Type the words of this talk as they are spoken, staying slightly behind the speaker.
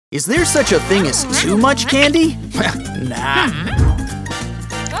Is there such a thing as too much candy? Nah.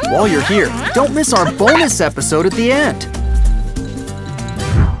 While you're here, don't miss our bonus episode at the end.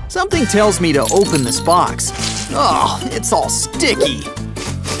 Something tells me to open this box. Oh, it's all sticky.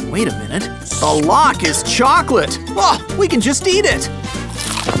 Wait a minute. The lock is chocolate. Oh, we can just eat it.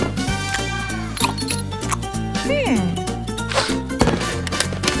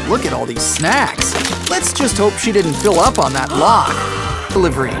 Look at all these snacks. Let's just hope she didn't fill up on that lock.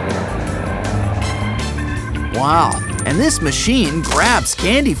 Delivery. Wow, and this machine grabs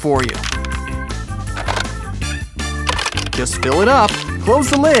candy for you. Just fill it up, close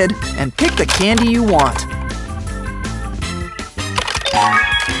the lid, and pick the candy you want.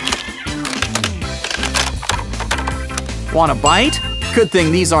 Want a bite? Good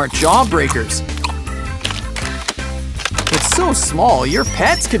thing these aren't jawbreakers. It's so small, your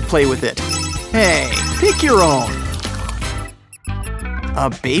pets could play with it. Hey, pick your own. A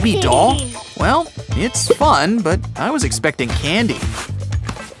baby doll? Well, it's fun, but I was expecting candy.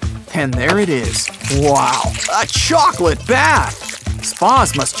 And there it is. Wow, a chocolate bath!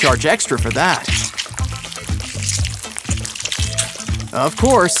 Spas must charge extra for that. Of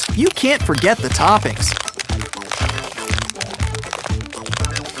course, you can't forget the toppings.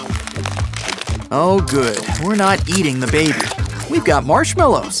 Oh good, we're not eating the baby. We've got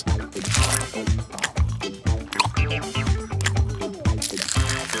marshmallows.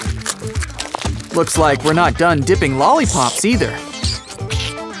 Looks like we're not done dipping lollipops either.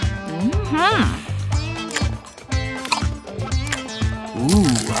 Ooh,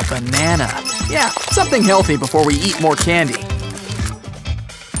 a banana. Yeah, something healthy before we eat more candy.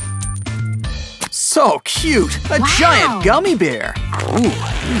 So cute! A giant gummy bear! Ooh,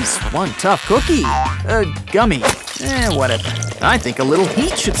 he's one tough cookie. Gummy. Whatever. I think a little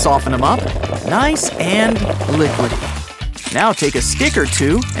heat should soften him up. Nice and liquidy. Now take a stick or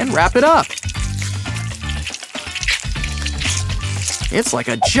two and wrap it up. It's like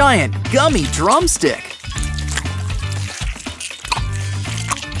a giant gummy drumstick.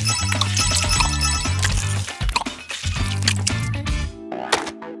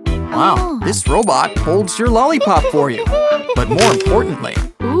 Wow, this robot holds your lollipop for you. But more importantly,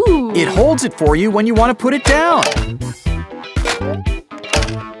 it holds it for you when you want to put it down.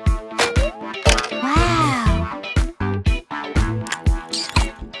 Wow.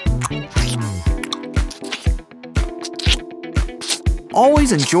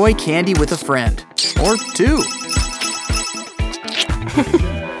 Always enjoy candy with a friend. Or two.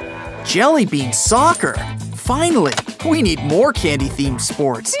 Jelly bean soccer. Finally, we need more candy-themed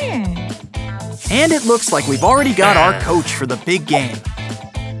sports. And it looks like we've already got our coach for the big game.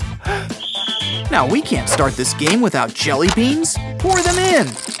 Now, we can't start this game without jelly beans. Pour them in.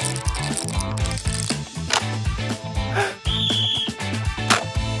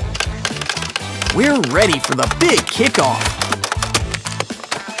 We're ready for the big kickoff.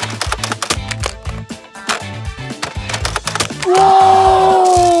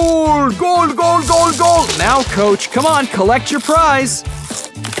 Goal! Goal, goal, goal, goal! Now, coach, come on, collect your prize.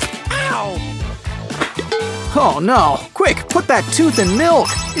 Ow! Oh no, quick, put that tooth in milk.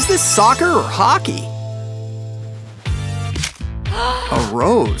 Is this soccer or hockey? A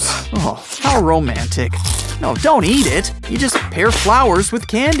rose. Oh, how romantic. No, don't eat it. You just pair flowers with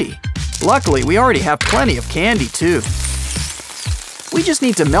candy. Luckily, we already have plenty of candy too. We just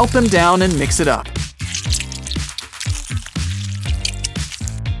need to melt them down and mix it up.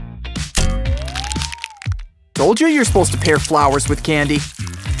 Told you you're supposed to pair flowers with candy.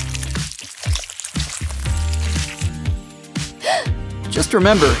 Just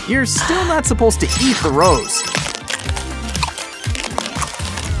remember, you're still not supposed to eat the rose.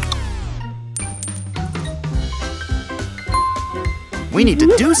 We need to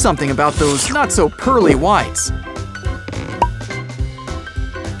do something about those not-so-pearly whites.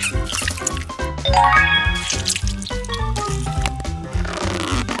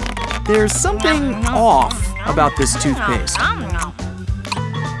 There's something off about this toothpaste.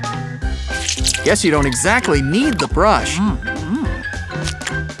 Guess you don't exactly need the brush.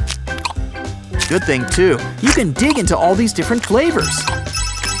 Good thing, too, you can dig into all these different flavors.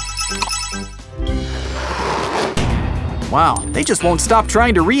 Wow, they just won't stop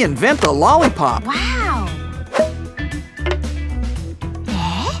trying to reinvent the lollipop. Wow.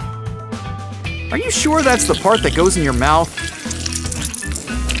 Are you sure that's the part that goes in your mouth?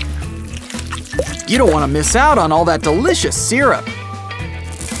 You don't want to miss out on all that delicious syrup.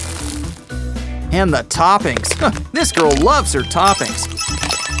 And the toppings. This girl loves her toppings.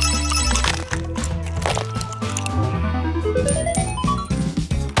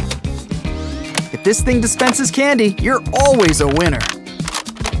 If this thing dispenses candy, you're always a winner.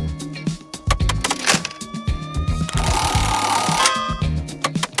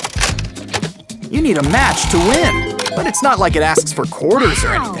 we need a match to win. But it's not like it asks for quarters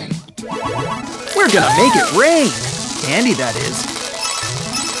or anything. We're gonna make it rain. Candy, that is.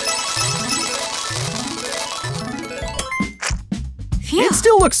 Phew. It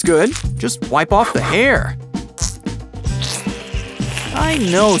still looks good. Just wipe off the hair. I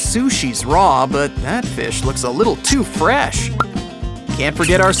know sushi's raw, but that fish looks a little too fresh. Can't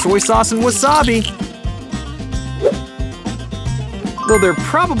forget our soy sauce and wasabi. Though they're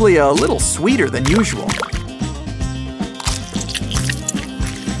probably a little sweeter than usual.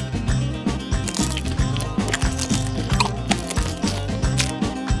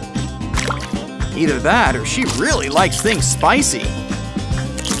 Either that or she really likes things spicy.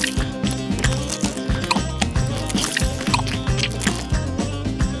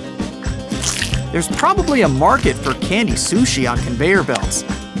 There's probably a market for candy sushi on conveyor belts.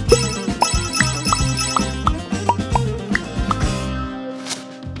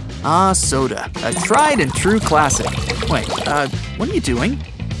 Ah, soda, a tried and true classic. Wait, what are you doing?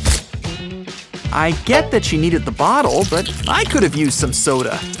 I get that she needed the bottle, but I could have used some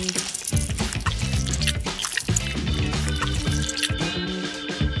soda.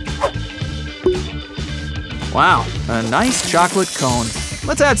 Wow, a nice chocolate cone.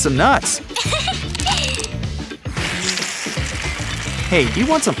 Let's add some nuts. Hey, do you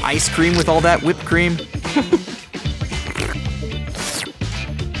want some ice cream with all that whipped cream?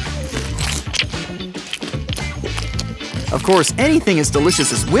 Of course, anything as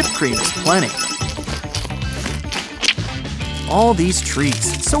delicious as whipped cream is plenty. All these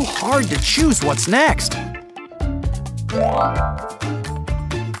treats, it's so hard to choose what's next.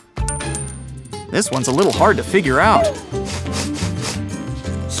 This one's a little hard to figure out.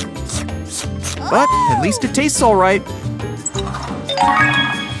 But at least it tastes all right.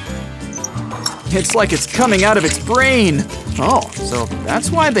 It's like it's coming out of its brain. Oh, so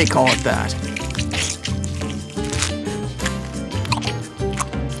that's why they call it that.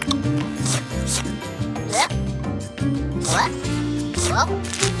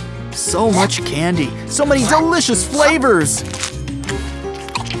 So much candy, so many delicious flavors.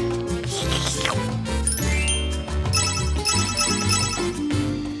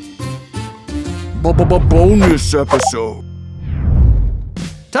 Bonus episode.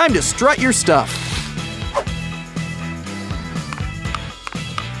 Time to strut your stuff.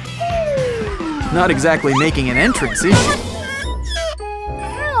 Not exactly making an entrance, is she?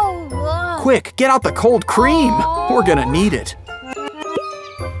 Quick, get out the cold cream. We're gonna need it.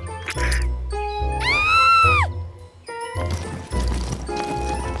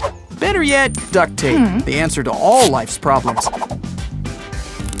 Better yet, duct tape, the answer to all life's problems.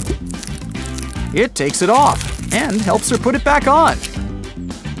 It takes it off and helps her put it back on.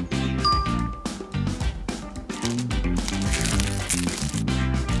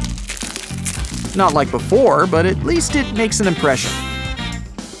 Not like before, but at least it makes an impression.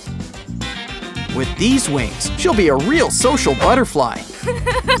 With these wings, she'll be a real social butterfly.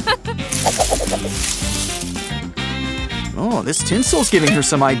 Oh, this tinsel's giving her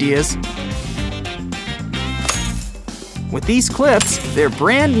some ideas. With these clips, they're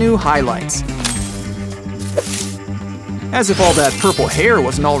brand new highlights. As if all that purple hair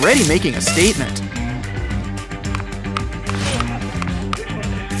wasn't already making a statement.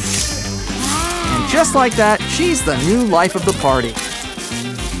 And just like that, she's the new life of the party.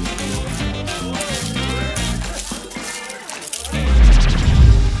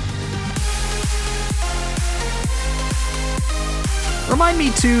 Remind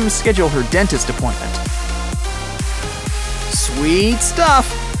me to schedule her dentist appointment. Sweet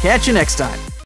stuff! Catch you next time.